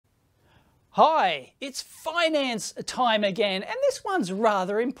Hi, it's finance time again, and this one's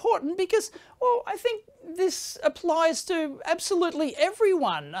rather important because, well, I think this applies to absolutely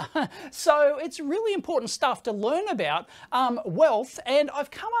everyone. So it's really important stuff to learn about wealth, and I've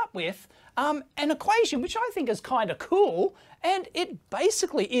come up with an equation which I think is kind of cool, and it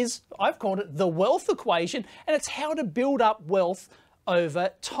basically is, I've called it the wealth equation, and it's how to build up wealth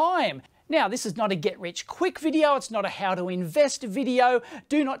over time. Now, this is not a get-rich-quick video, it's not a how-to-invest video.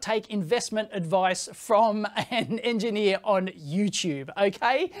 Do not take investment advice from an engineer on YouTube,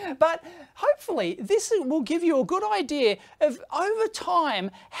 okay? But hopefully this will give you a good idea of, over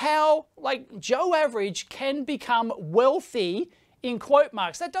time, how, like, Joe Average can become wealthy in quote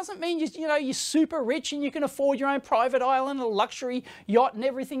marks. That doesn't mean you're super rich and you can afford your own private island, a luxury yacht and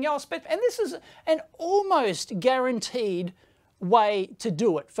everything else, and this is an almost guaranteed way to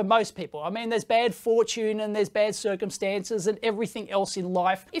do it for most people. I mean, there's bad fortune and there's bad circumstances and everything else in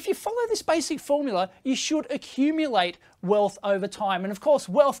life. If you follow this basic formula, you should accumulate wealth over time. And of course,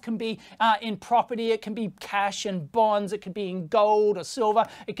 wealth can be in property, it can be cash and bonds, it could be in gold or silver,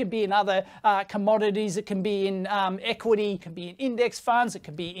 it can be in other commodities, it can be in equity, it can be in index funds, it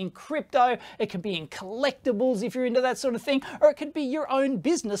can be in crypto, it can be in collectibles if you're into that sort of thing, or it could be your own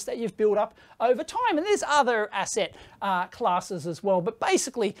business that you've built up over time. And there's other asset classes as well, but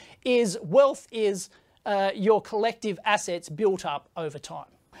basically wealth is your collective assets built up over time.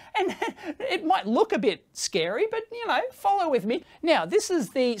 And it might look a bit scary, but follow with me. Now, this is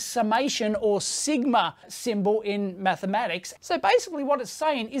the summation or sigma symbol in mathematics. So basically what it's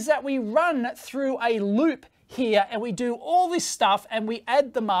saying is that we run through a loop here and we do all this stuff and we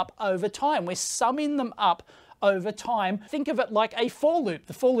add them up over time. We're summing them up over time. Think of it like a for loop.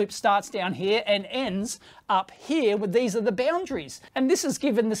 The for loop starts down here and ends up here, with these are the boundaries. And this is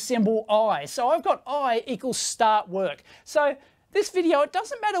given the symbol I. So I've got I equals start work. So this video, it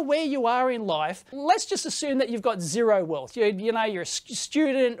doesn't matter where you are in life. Let's just assume that you've got zero wealth. You're a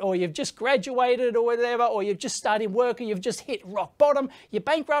student, or you've just graduated or whatever, or you've just started work, or you've just hit rock bottom, you're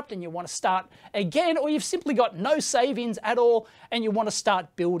bankrupt and you want to start again, or you've simply got no savings at all and you want to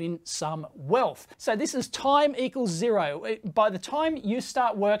start building some wealth. So this is time equals zero. By the time you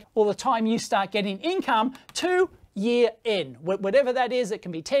start work or the time you start getting income to year end, whatever that is, it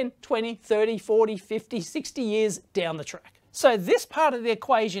can be 10, 20, 30, 40, 50, 60 years down the track. So this part of the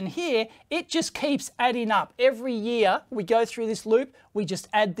equation here, it just keeps adding up. Every year we go through this loop, we just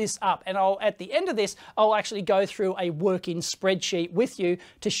add this up. And at the end of this, I'll actually go through a working spreadsheet with you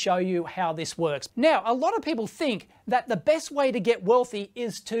to show you how this works. Now, a lot of people think that the best way to get wealthy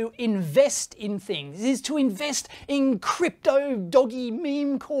is to invest in things, is to invest in crypto doggy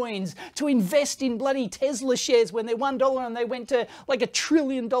meme coins, to invest in bloody Tesla shares when they're $1 and they went to like $1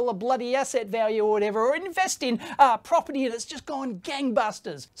 trillion bloody asset value or whatever, or invest in property and it's just gone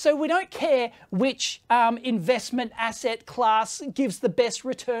gangbusters. So we don't care which investment asset class gives the best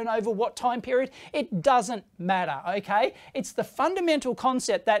return over what time period. It doesn't matter, okay? It's the fundamental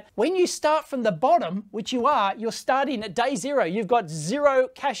concept that when you start from the bottom, which you're starting at day zero, you've got zero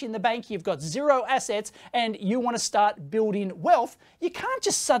cash in the bank, you've got zero assets, and you want to start building wealth, you can't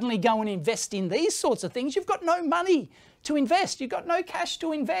just suddenly go and invest in these sorts of things. You've got no money to invest. You've got no cash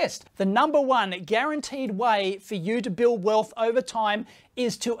to invest. The number one guaranteed way for you to build wealth over time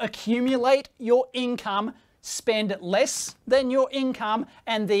is to accumulate your income, spend less than your income,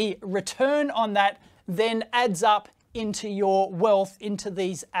 and the return on that then adds up into your wealth, into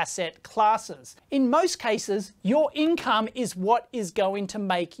these asset classes. In most cases, your income is what is going to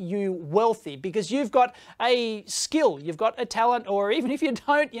make you wealthy because you've got a skill, you've got a talent, or even if you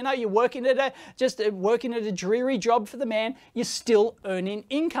don't, you're working at a dreary job for the man, you're still earning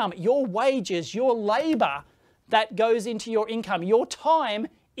income. Your wages, your labor that goes into your income, your time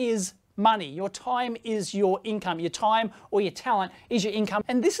is money. Your time is your income. Your time or your talent is your income.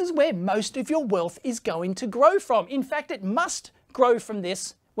 And this is where most of your wealth is going to grow from. In fact, it must grow from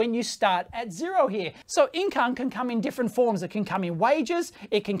this when you start at zero here. So income can come in different forms. It can come in wages.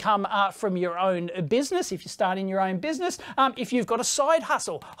 It can come from your own business if you're starting your own business. If you've got a side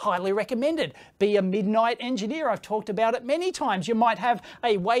hustle, highly recommended. Be a midnight engineer. I've talked about it many times. You might have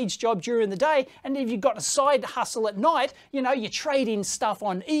a wage job during the day, and if you've got a side hustle at night, you're trading stuff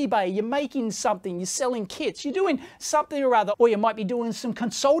on eBay, you're making something, you're selling kits, you're doing something or other, or you might be doing some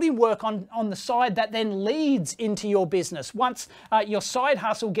consulting work on the side that then leads into your business. Once your side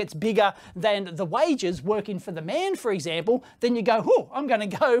hustle gets bigger than the wages working for the man, for example, then you go, oh, I'm going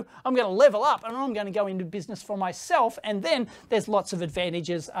to level up and I'm going to go into business for myself. And then there's lots of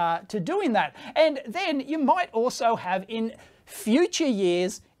advantages to doing that. And then you might also have in future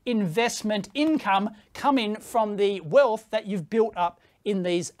years investment income coming from the wealth that you've built up in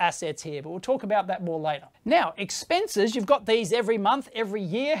these assets here, but we'll talk about that more later. Now, expenses, you've got these every month, every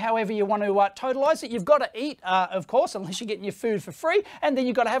year, however you want to totalize it. You've got to eat, of course, unless you're getting your food for free, and then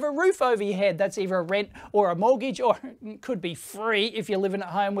you've got to have a roof over your head. That's either a rent or a mortgage, or it could be free if you're living at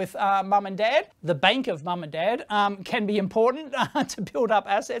home with mum and dad. The bank of mum and dad can be important to build up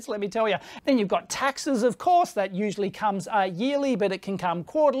assets, let me tell you. Then you've got taxes, of course, that usually comes yearly, but it can come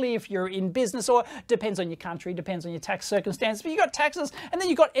quarterly if you're in business, or depends on your country, depends on your tax circumstances. But you've got taxes, and then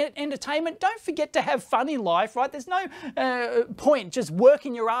you've got entertainment. Don't forget to have fun in life, right? There's no point just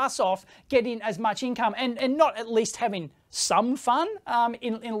working your ass off, getting as much income, and not at least having some fun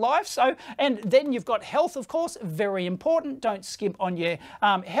in life. So, and then you've got health, of course, very important. Don't skimp on your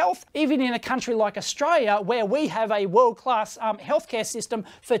health. Even in a country like Australia, where we have a world-class healthcare system,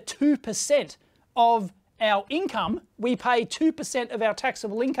 for 2% of our income, we pay 2% of our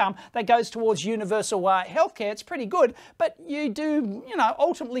taxable income that goes towards universal healthcare. It's pretty good, but you do,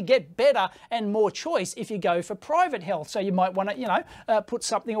 ultimately get better and more choice if you go for private health. So you might want to, put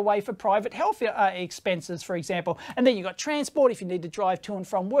something away for private health expenses, for example. And then you've got transport. If you need to drive to and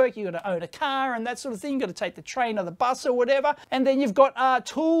from work, you've got to own a car and that sort of thing. You've got to take the train or the bus or whatever. And then you've got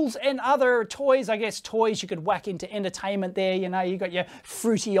tools and other toys. I guess toys you could whack into entertainment there. You've got your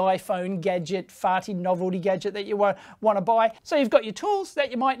fruity iPhone gadget, farty novelty gadget that you want to buy. So you've got your tools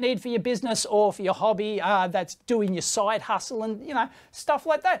that you might need for your business or for your hobby that's doing your side hustle and stuff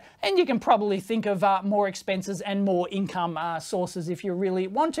like that. And you can probably think of more expenses and more income sources if you really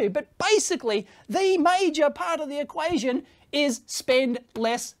want to. But basically, the major part of the equation is spend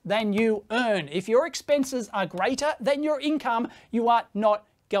less than you earn. If your expenses are greater than your income, you are not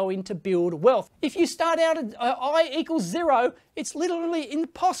going to build wealth. If you start out at I equals 0, it's literally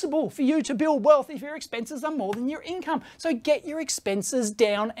impossible for you to build wealth if your expenses are more than your income. So get your expenses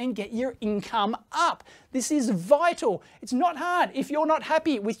down and get your income up. This is vital. It's not hard. If you're not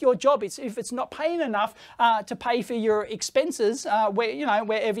happy with your job, if it's not paying enough to pay for your expenses,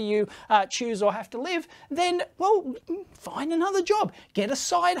 wherever you choose or have to live, then, well, find another job. Get a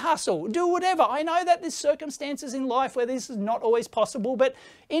side hustle. Do whatever. I know that there's circumstances in life where this is not always possible, but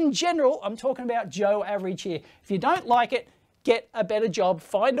in general, I'm talking about Joe Average here. If you don't like it, get a better job,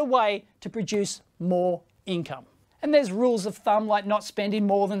 find a way to produce more income. And there's rules of thumb like not spending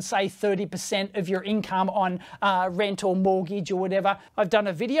more than, say, 30% of your income on rent or mortgage or whatever. I've done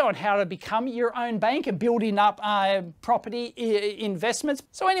a video on how to become your own bank and building up property investments.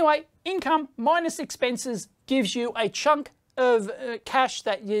 So anyway, income minus expenses gives you a chunk of cash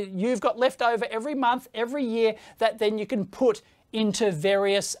that you've got left over every month, every year, that then you can put into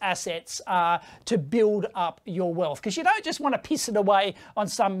various assets to build up your wealth. Because you don't just want to piss it away on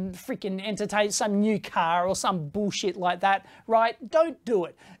some freaking some new car or some bullshit like that, right? Don't do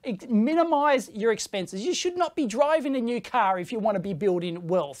it. Minimize your expenses. You should not be driving a new car if you want to be building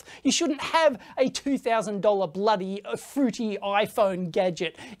wealth. You shouldn't have a $2,000 bloody fruity iPhone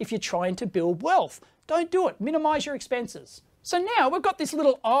gadget if you're trying to build wealth. Don't do it. Minimize your expenses. So now we've got this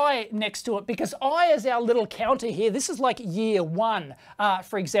little I next to it because I is our little counter here. This is like year 1,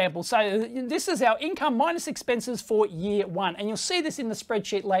 for example. So this is our income minus expenses for year 1. And you'll see this in the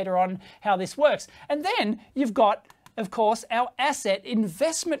spreadsheet later on how this works. And then you've got, of course, our asset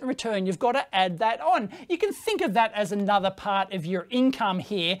investment return. You've got to add that on. You can think of that as another part of your income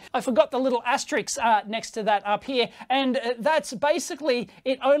here. I forgot the little asterisk next to that up here. And that's basically,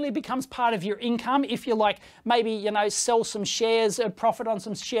 it only becomes part of your income if you maybe, sell some shares, profit on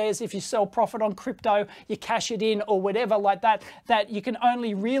some shares. If you sell profit on crypto, you cash it in or whatever like that, that you can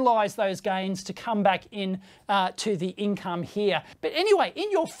only realize those gains to come back in to the income here. But anyway,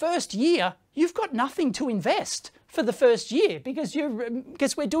 in your first year, you've got nothing to invest for the first year because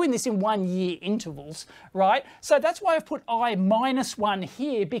we're doing this in 1 year intervals, right? So that's why I've put I minus 1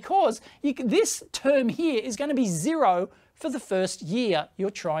 here, because this term here is going to be 0 for the first year you're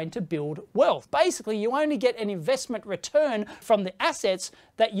trying to build wealth. Basically, you only get an investment return from the assets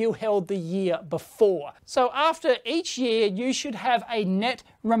that you held the year before. So after each year, you should have a net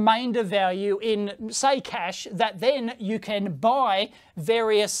remainder value in, say, cash, that then you can buy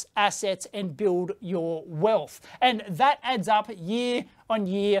various assets and build your wealth. And that adds up year on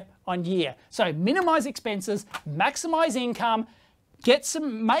year on year. So minimize expenses, maximize income,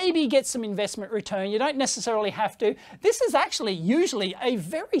 maybe get some investment return. You don't necessarily have to. This is actually usually a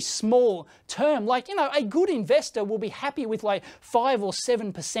very small term. A good investor will be happy with 5 or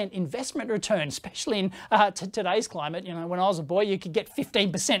 7% investment return, especially in today's climate. When I was a boy, you could get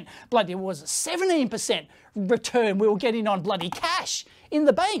 15%. Bloody, it was 17% return we were getting on bloody cash in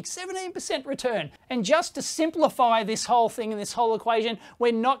the bank, 17% return. And just to simplify this whole thing and this whole equation,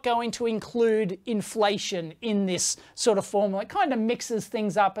 we're not going to include inflation in this sort of formula. It kind of mixes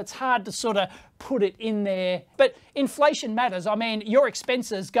things up. It's hard to sort of put it in there, but inflation matters. I mean, your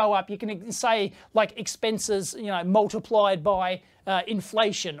expenses go up. You can say like expenses, you know, multiplied by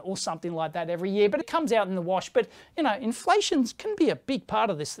inflation or something like that every year, but it comes out in the wash. But you know, inflation can be a big part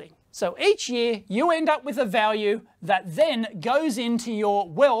of this thing. So each year you end up with a value that then goes into your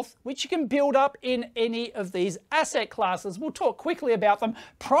wealth, which you can build up in any of these asset classes. We'll talk quickly about them.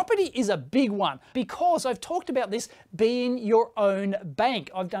 Property is a big one because I've talked about this being your own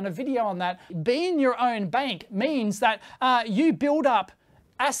bank. I've done a video on that. Being your own bank means that you build up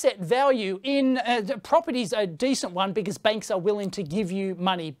asset value in property's a decent one because banks are willing to give you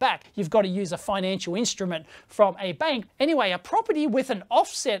money back. You've got to use a financial instrument from a bank. Anyway, a property with an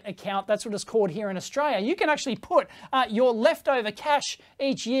offset account, that's what it's called here in Australia, you can actually put your leftover cash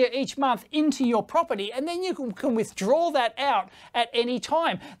each year, each month into your property, and then you can withdraw that out at any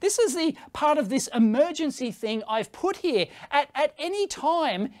time. This is the part of this emergency thing I've put here. At any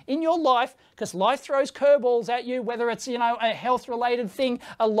time in your life, because life throws curveballs at you, whether it's, you know, a health-related thing,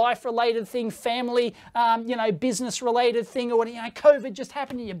 a life-related thing, family, you know, business-related thing, or, you know, COVID just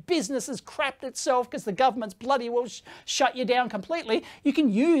happened and your business has crapped itself because the government's bloody well shut you down completely. You can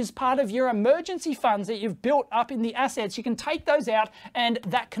use part of your emergency funds that you've built up in the assets. You can take those out and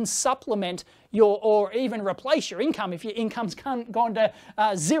that can supplement your, or even replace your income if your income's gone to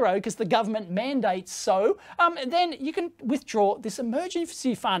zero because the government mandates so. Then you can withdraw this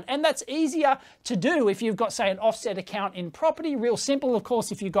emergency fund, and that's easier to do if you've got, say, an offset account in property. Real simple. Of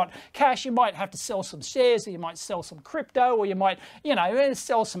course, if you've got cash, you might have to sell some shares, or you might sell some crypto, or you might, you know,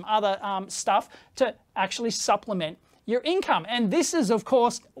 sell some other stuff to actually supplement your income. And this is, of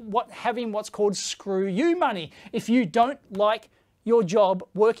course, having what's called screw you money. If you don't like your job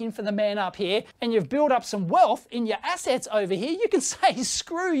working for the man up here and you've built up some wealth in your assets over here, you can say,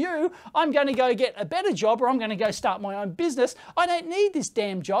 screw you, I'm going to go get a better job, or I'm going to go start my own business. I don't need this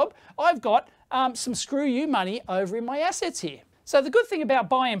damn job. I've got some screw you money over in my assets here. So the good thing about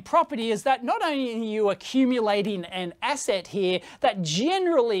buying property is that not only are you accumulating an asset here that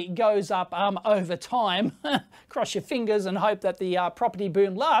generally goes up over time, cross your fingers and hope that the property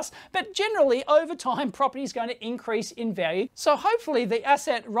boom lasts, but generally over time property is going to increase in value. So hopefully the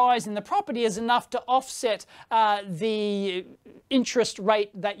asset rise in the property is enough to offset the interest rate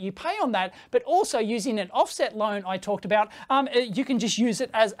that you pay on that, but also using an offset loan I talked about, you can just use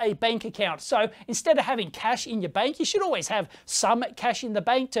it as a bank account. So instead of having cash in your bank, you should always have some cash in the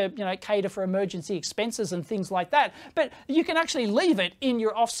bank to, you know, cater for emergency expenses and things like that. But you can actually leave it in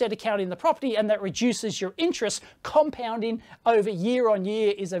your offset account in the property, and that reduces your interest. Compounding over year on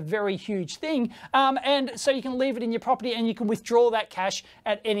year is a very huge thing. And so you can leave it in your property and you can withdraw that cash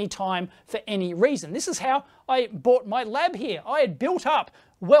at any time for any reason. This is how I bought my lab here. I had built up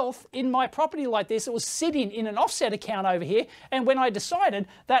wealth in my property like this. It was sitting in an offset account over here. And when I decided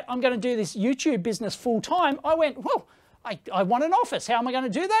that I'm going to do this YouTube business full time, I went, well, I want an office. How am I going to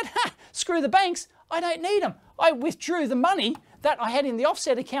do that? Ha, screw the banks. I don't need them. I withdrew the money that I had in the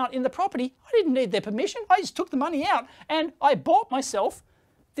offset account in the property. I didn't need their permission. I just took the money out and I bought myself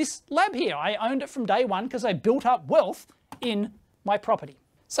this lab here. I owned it from day one because I built up wealth in my property.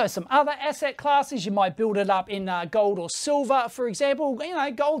 So some other asset classes, you might build it up in gold or silver, for example. You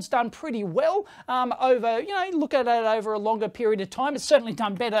know, gold's done pretty well over, you know, look at it over a longer period of time. It's certainly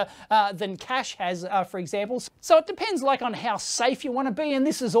done better than cash has, for example. So it depends like on how safe you want to be. And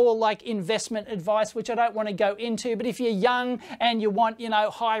this is all like investment advice, which I don't want to go into. But if you're young and you want, you know,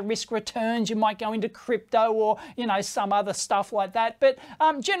 high risk returns, you might go into crypto or, you know, some other stuff like that. But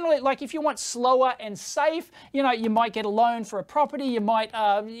generally, like if you want slower and safe, you know, you might get a loan for a property. You might,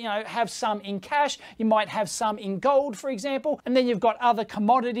 you know, have some in cash, you might have some in gold, for example, and then you've got other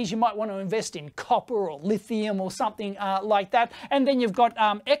commodities. You might want to invest in copper or lithium or something like that, and then you've got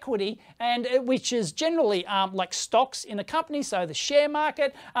equity, and which is generally like stocks in a company, so the share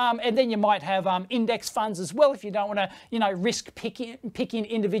market, and then you might have index funds as well if you don't want to, you know, risk picking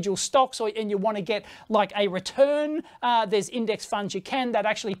individual stocks, and you want to get like a return. There's index funds you can that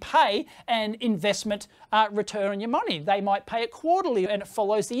actually pay an investment return on your money. They might pay it quarterly and it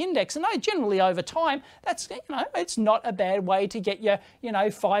follows the index, and generally over time, that's, you know, it's not a bad way to get your, you know,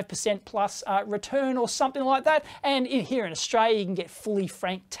 5% plus return or something like that. And here in Australia, you can get fully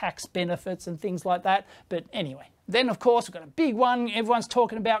franked tax benefits and things like that. But anyway, Then, of course, we've got a big one. Everyone's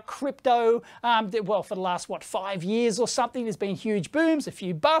talking about crypto. Well, for the last, 5 years or something, there's been huge booms, a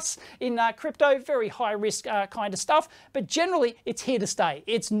few busts in crypto, very high risk kind of stuff. But generally, it's here to stay.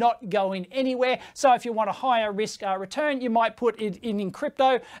 It's not going anywhere. So if you want a higher risk return, you might put it in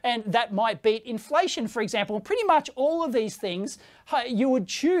crypto, and that might beat inflation, for example. Pretty much all of these things, you would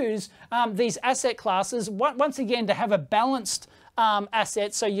choose these asset classes, once again, to have a balanced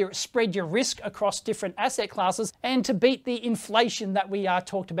assets, so you spread your risk across different asset classes, and to beat the inflation that we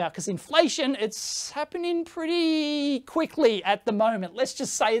talked about, because inflation, it's happening pretty quickly at the moment, let's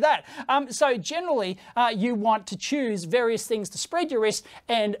just say that. So generally you want to choose various things to spread your risk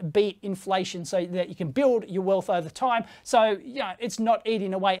and beat inflation so that you can build your wealth over time, so it's not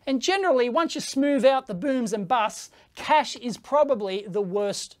eating away. And generally, once you smooth out the booms and busts, cash is probably the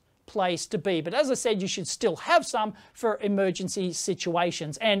worst place to be. But as I said, you should still have some for emergency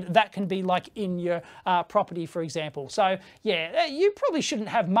situations, and that can be like in your property, for example. So yeah, you probably shouldn't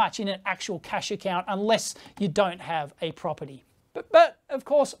have much in an actual cash account unless you don't have a property. But of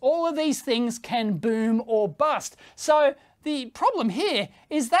course, all of these things can boom or bust. So the problem here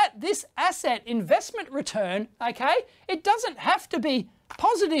is that this asset investment return, okay, it doesn't have to be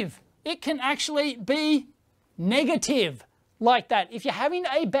positive. It can actually be negative. Like that. If you're having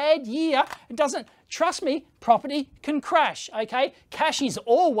a bad year, it doesn't, trust me, property can crash, okay? Cash is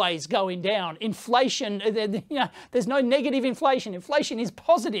always going down. Inflation, there's no negative inflation. Inflation is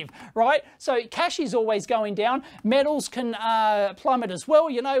positive, right? So cash is always going down. Metals can plummet as well.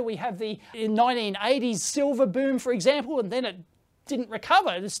 We have the 1980s silver boom, for example, and then it didn't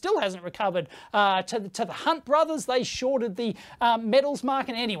recover. It still hasn't recovered. To the Hunt brothers, they shorted the metals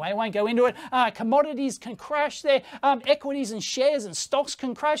market. Anyway, I won't go into it. Commodities can crash there. Equities and shares and stocks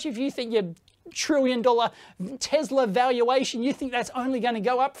can crash. If you think your $1 trillion Tesla valuation, you think that's only going to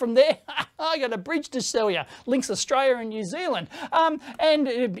go up from there? I got a bridge to sell you. Links Australia and New Zealand. And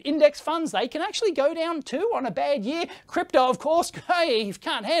index funds, they can actually go down too on a bad year. Crypto, of course, hey, if you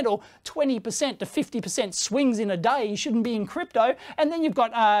can't handle 20% to 50% swings in a day, you shouldn't be in crypto. And then you've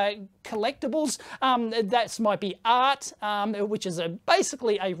got collectibles. That might be art, which is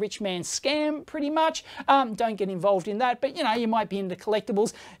basically a rich man's scam, pretty much. Don't get involved in that, but you might be into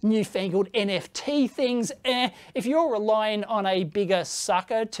collectibles, newfangled NFT things. If you're relying on a bigger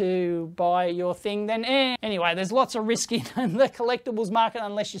sucker to buy your thing, then anyway, there's lots of risk in the collectibles market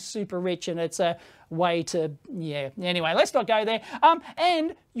unless you're super rich, and it's a way to, anyway, let's not go there.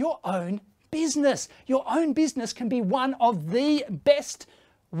 And your own business. Your own business can be one of the best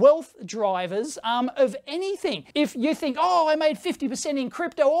wealth drivers of anything. If you think, oh, I made 50% in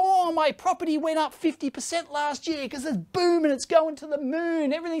crypto, oh, my property went up 50% last year because it's boom and it's going to the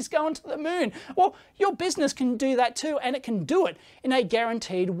moon, everything's going to the moon. Well, your business can do that too, and it can do it in a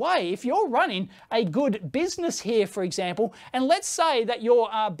guaranteed way. If you're running a good business here, for example, and let's say that you're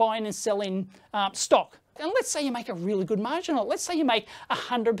buying and selling stock, and let's say you make a really good margin on it. Let's say you make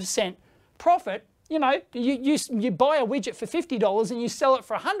 100% profit. You buy a widget for $50 and you sell it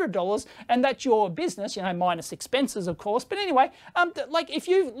for $100, and that's your business, minus expenses, of course. But anyway, like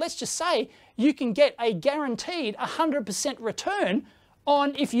let's just say you can get a guaranteed 100% return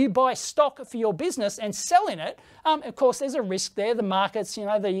on if you buy stock for your business and selling it. Of course, there's a risk there. The markets,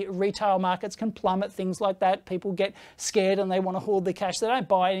 the retail markets can plummet, things like that. People get scared and they want to hoard the cash. They don't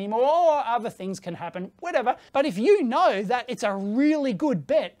buy anymore, or other things can happen, whatever. But if you know that it's a really good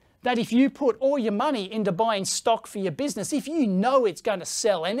bet, that if you put all your money into buying stock for your business, if you know it's going to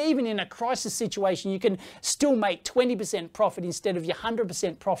sell, and even in a crisis situation, you can still make 20% profit instead of your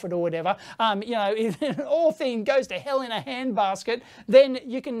 100% profit or whatever, if all thing goes to hell in a handbasket, then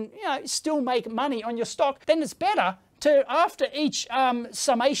you can, still make money on your stock. Then it's better to, after each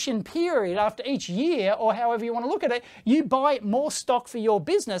summation period, after each year, or however you want to look at it, you buy more stock for your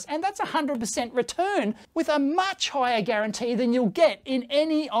business, and that's 100% return with a much higher guarantee than you'll get in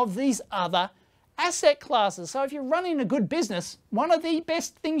any of these other asset classes. So if you're running a good business, one of the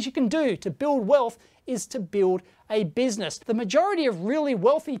best things you can do to build wealth is to build a business. The majority of really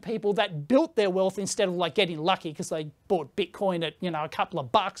wealthy people that built their wealth instead of like getting lucky because they bought Bitcoin at, a couple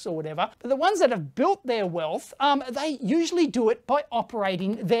of bucks or whatever, but the ones that have built their wealth, they usually do it by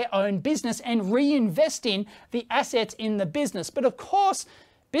operating their own business and reinvesting the assets in the business. But of course,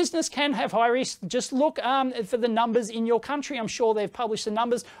 business can have high risk. Just look for the numbers in your country. I'm sure they've published the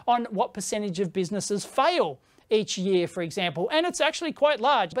numbers on what percentage of businesses fail each year, for example, and it's actually quite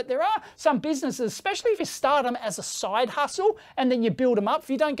large. But there are some businesses, especially if you start them as a side hustle and then you build them up, if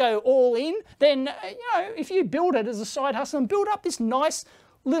you don't go all in, then if you build it as a side hustle and build up this nice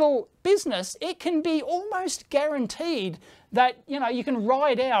little business, it can be almost guaranteed that, you know, you can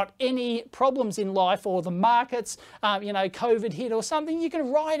ride out any problems in life or the markets, you know, COVID hit or something. You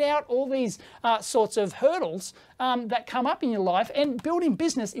can ride out all these sorts of hurdles that come up in your life, and building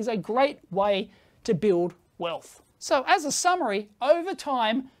business is a great way to build wealth. So as a summary, over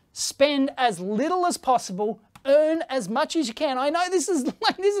time, spend as little as possible, earn as much as you can. I know this is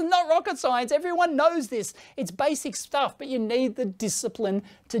not rocket science. Everyone knows this. It's basic stuff, but you need the discipline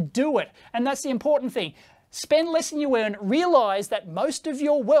to do it. And that's the important thing. Spend less than you earn. Realize that most of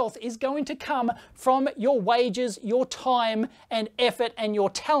your wealth is going to come from your wages, your time and effort and your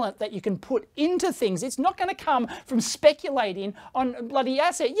talent that you can put into things. It's not going to come from speculating on a bloody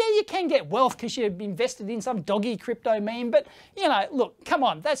asset. Yeah, you can get wealth because you've invested in some doggy crypto meme, but you know, look, come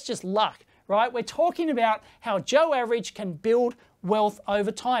on, that's just luck. Right? We're talking about how Joe Average can build wealth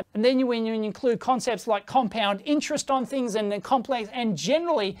over time. And then when you include concepts like compound interest on things and complex and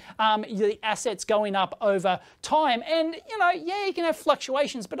generally the assets going up over time. And, you know, yeah, you can have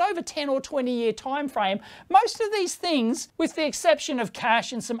fluctuations, but over 10 or 20 year time frame, most of these things, with the exception of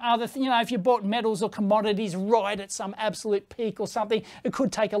cash and some other, you know, if you bought metals or commodities right at some absolute peak or something, it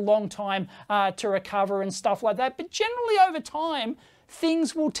could take a long time to recover and stuff like that. But generally over time,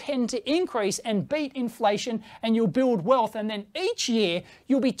 things will tend to increase and beat inflation, and you'll build wealth. And then each year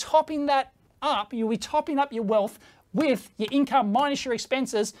you'll be topping that up. You'll be topping up your wealth with your income minus your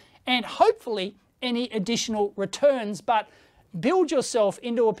expenses and hopefully any additional returns. But build yourself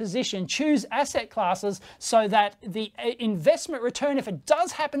into a position, choose asset classes so that the investment return, if it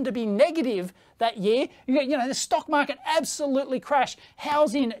does happen to be negative that year, you know, the stock market absolutely crashed,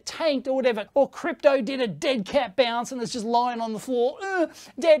 housing tanked or whatever, or crypto did a dead cat bounce and it's just lying on the floor,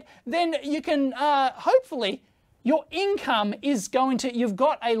 dead, then you can hopefully your income is going to, you've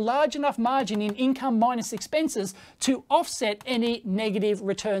got a large enough margin in income minus expenses to offset any negative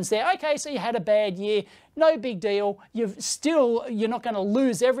returns there. Okay, so you had a bad year, no big deal. You're not going to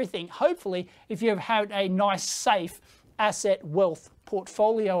lose everything, hopefully, if you've had a nice, safe asset wealth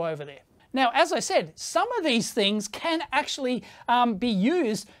portfolio over there. Now, as I said, some of these things can actually be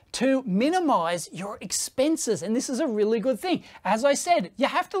used to minimize your expenses, and this is a really good thing. As I said, you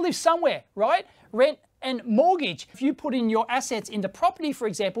have to live somewhere, right? Rent and mortgage. If you put in your assets into property, for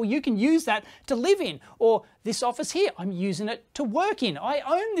example, you can use that to live in. Or this office here, I'm using it to work in. I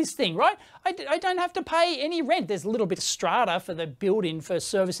own this thing, right? I don't have to pay any rent. There's a little bit of strata for the building for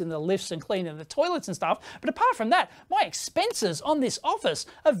servicing the lifts and cleaning the toilets and stuff. But apart from that, my expenses on this office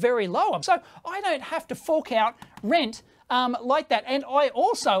are very low. So I don't have to fork out rent like that. And I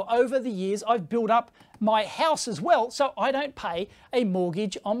also, over the years, I've built up my house as well, so I don't pay a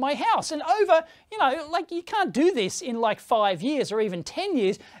mortgage on my house. And over, you know, like you can't do this in like 5 years or even 10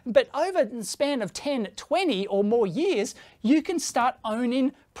 years, but over the span of 10, 20 or more years, you can start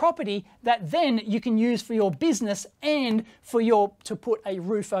owning property that then you can use for your business and for to put a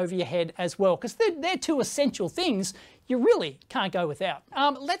roof over your head as well, because they're two essential things you really can't go without.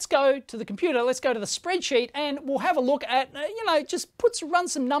 Let's go to the computer, let's go to the spreadsheet, and we'll have a look at, you know, just run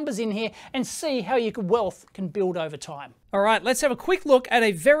some numbers in here and see how your wealth can build over time. All right, let's have a quick look at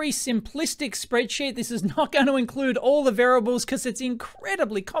a very simplistic spreadsheet. This is not going to include all the variables because it's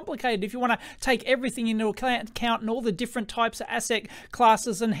incredibly complicated if you want to take everything into account and all the different types of asset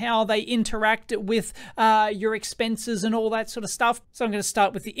classes and how they interact with your expenses and all that sort of stuff. So I'm going to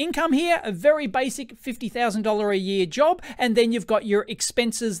start with the income here, a very basic $50,000 a year job, and then you've got your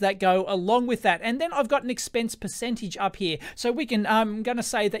expenses that go along with that. And then I've got an expense percentage up here. So we can, I'm going to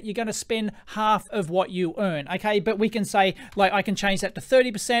say that you're going to spend half of what you earn, okay? But we can say, like, I can change that to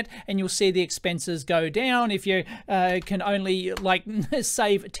 30% and you'll see the expenses go down. If you can only like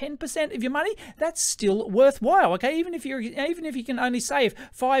save 10% of your money, that's still worthwhile, okay? Even if you can only save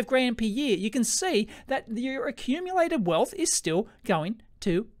 $5 grand per year, you can see that your accumulated wealth is still going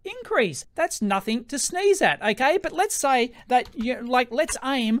to increase. That's nothing to sneeze at, okay? But let's say that let's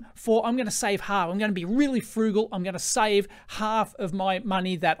aim for, I'm going to save half. I'm going to be really frugal. I'm going to save half of my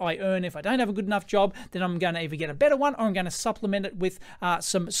money that I earn. If I don't have a good enough job, then I'm going to either get a better one or I'm going to supplement it with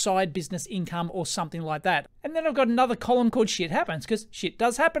some side business income or something like that. And then I've got another column called shit happens, because shit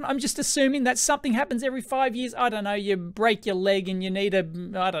does happen. I'm just assuming that something happens every 5 years. I don't know, you break your leg and you need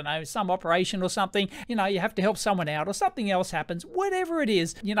I don't know, some operation or something. You know, you have to help someone out or something else happens. Whatever it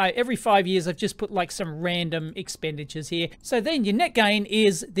is, you know, every 5 years I've just put like some random expenditures here. So then your net gain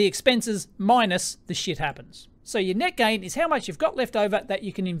is the expenses minus the shit happens. So your net gain is how much you've got left over that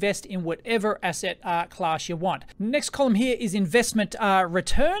you can invest in whatever asset class you want. Next column here is investment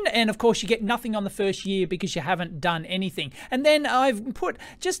return. And of course you get nothing on the first year because you haven't done anything. And then I've put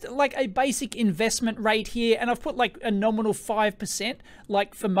just like a basic investment rate here, and I've put like a nominal 5%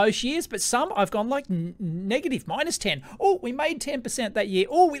 like for most years, but some I've gone like negative, -10. Oh, we made 10% that year.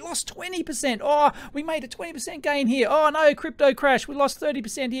 Oh, we lost 20%. Oh, we made a 20% gain here. Oh no, crypto crash. We lost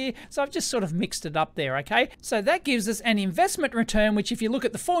 30% here. So I've just sort of mixed it up there, okay? So that gives us an investment return, which if you look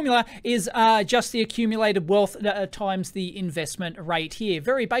at the formula is just the accumulated wealth times the investment rate here.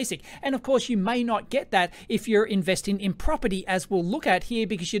 Very basic. And of course, you may not get that if you're investing in property, as we'll look at here,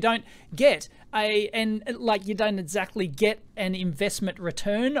 because you don't get you don't exactly get an investment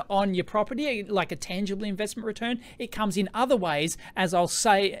return on your property, like a tangible investment return. It comes in other ways, as I'll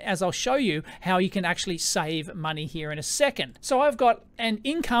show you how you can actually save money here in a second. So I've got an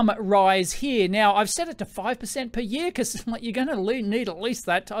income rise here. Now I've set it to 5% per year because you're going to need at least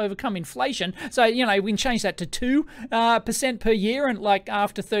that to overcome inflation. So, you know, we can change that to 2% per year, and like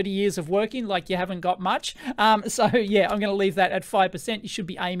after 30 years of working, like you haven't got much. So yeah, I'm going to leave that at 5%. You should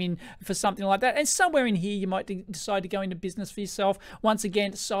be aiming for something like that. And somewhere in here, you might decide to go into business for yourself. Once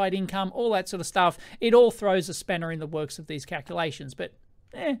again, side income, all that sort of stuff. It all throws a spanner in the works of these calculations, but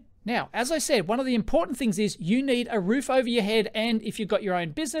Now, as I said, one of the important things is you need a roof over your head, and if you've got your own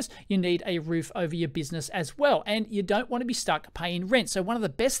business, you need a roof over your business as well, and you don't want to be stuck paying rent. So one of the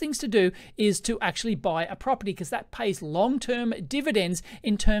best things to do is to actually buy a property, because that pays long-term dividends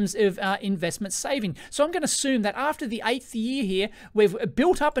in terms of investment saving. So I'm going to assume that after the 8th year here, we've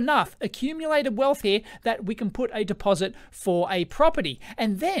built up enough accumulated wealth here that we can put a deposit for a property.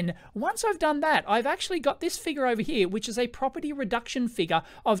 And then once I've done that, I've actually got this figure over here, which is a property reduction figure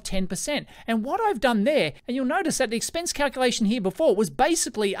of 10%. And what I've done there, and you'll notice that the expense calculation here before was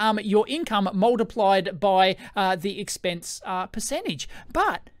basically your income multiplied by the expense percentage.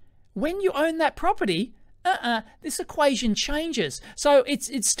 But when you own that property, this equation changes. So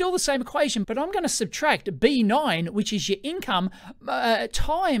it's still the same equation, but I'm going to subtract B9, which is your income,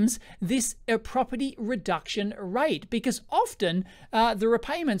 times this property reduction rate, because often the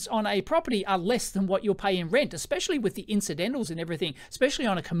repayments on a property are less than what you'll pay in rent, especially with the incidentals and everything, especially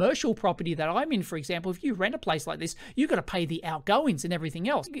on a commercial property that I'm in, for example. If you rent a place like this, you've got to pay the outgoings and everything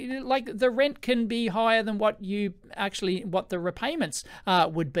else. Like the rent can be higher than what the repayments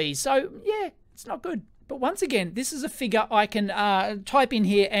would be. So yeah, it's not good. But once again, this is a figure I can type in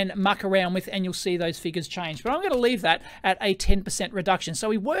here and muck around with, and you'll see those figures change. But I'm going to leave that at a 10% reduction. So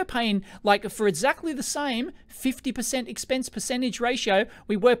we were paying, like, for exactly the same 50% expense percentage ratio,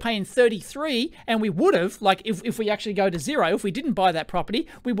 we were paying 33, and we would have, like, if we actually go to zero, if we didn't buy that property,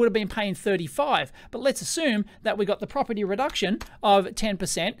 we would have been paying 35. But let's assume that we got the property reduction of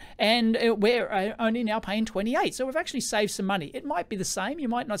 10%, and we're only now paying 28. So we've actually saved some money. It might be the same. You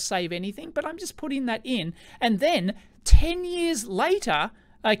might not save anything, but I'm just putting that in. And then 10 years later,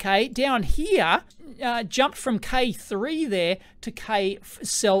 okay, down here, jumped from K3 there to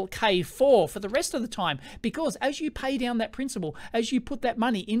cell K4 for the rest of the time, because as you pay down that principal, as you put that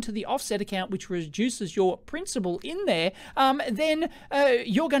money into the offset account, which reduces your principal in there, then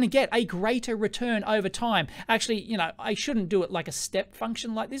you're going to get a greater return over time. Actually, you know, I shouldn't do it like a step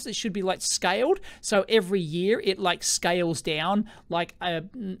function like this. It should be like scaled. So every year it like scales down like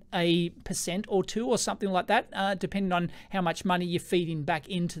a percent or two or something like that, depending on how much money you're feeding back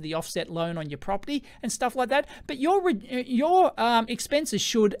into the offset loan on your property and stuff like that. But your expenses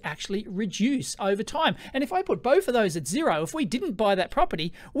should actually reduce over time. And if I put both of those at zero, if we didn't buy that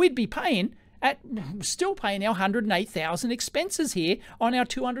property, we'd be still paying our $108,000 expenses here on our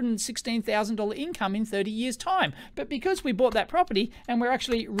 $216,000 income in 30 years time. But because we bought that property and we're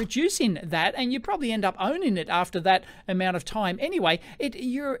actually reducing that, and you probably end up owning it after that amount of time anyway,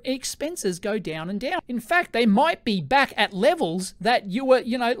 your expenses go down and down. In fact, they might be back at levels that you were,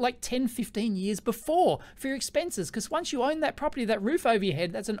 you know, like 10, 15 years before for your expenses. Because once you own that property, that roof over your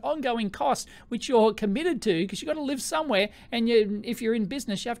head, that's an ongoing cost which you're committed to, because you've got to live somewhere, and if you're in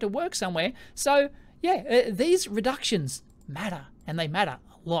business, you have to work somewhere. So yeah, these reductions matter, and they matter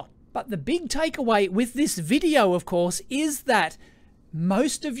a lot. But the big takeaway with this video, of course, is that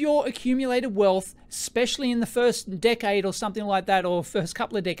most of your accumulated wealth, especially in the first decade or something like that, or first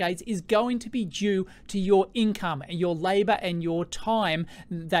couple of decades, is going to be due to your income and your labor and your time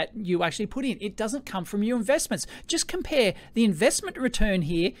that you actually put in. It doesn't come from your investments. Just compare the investment return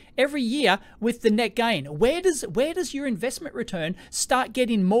here every year with the net gain. Where does your investment return start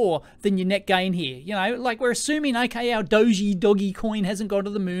getting more than your net gain here? You know, like we're assuming, okay, our doggy coin hasn't gone to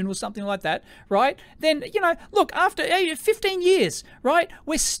the moon or something like that, right? Then, you know, look, after 15 years, right,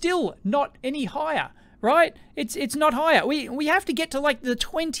 we're still not any higher, right? It's not higher. We have to get to like the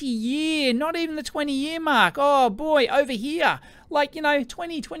 20-year, not even the 20-year mark. Oh boy, over here, like, you know,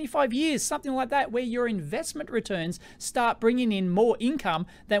 20, 25 years, something like that, where your investment returns start bringing in more income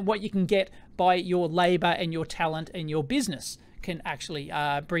than what you can get by your labor and your talent and your business can actually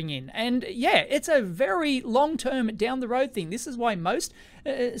bring in. And yeah, it's a very long-term down the road thing. This is why most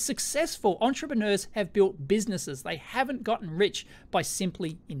successful entrepreneurs have built businesses. They haven't gotten rich by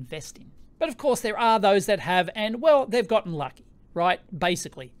simply investing. But of course there are those that have, and well, they've gotten lucky, right?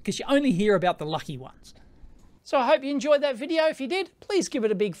 Basically, because you only hear about the lucky ones. So I hope you enjoyed that video. If you did, please give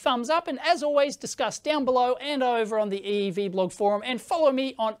it a big thumbs up. And as always, discuss down below and over on the EEVblog forum, and follow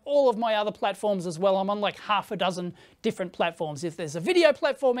me on all of my other platforms as well. I'm on like half a dozen different platforms. If there's a video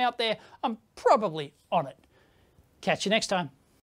platform out there, I'm probably on it. Catch you next time.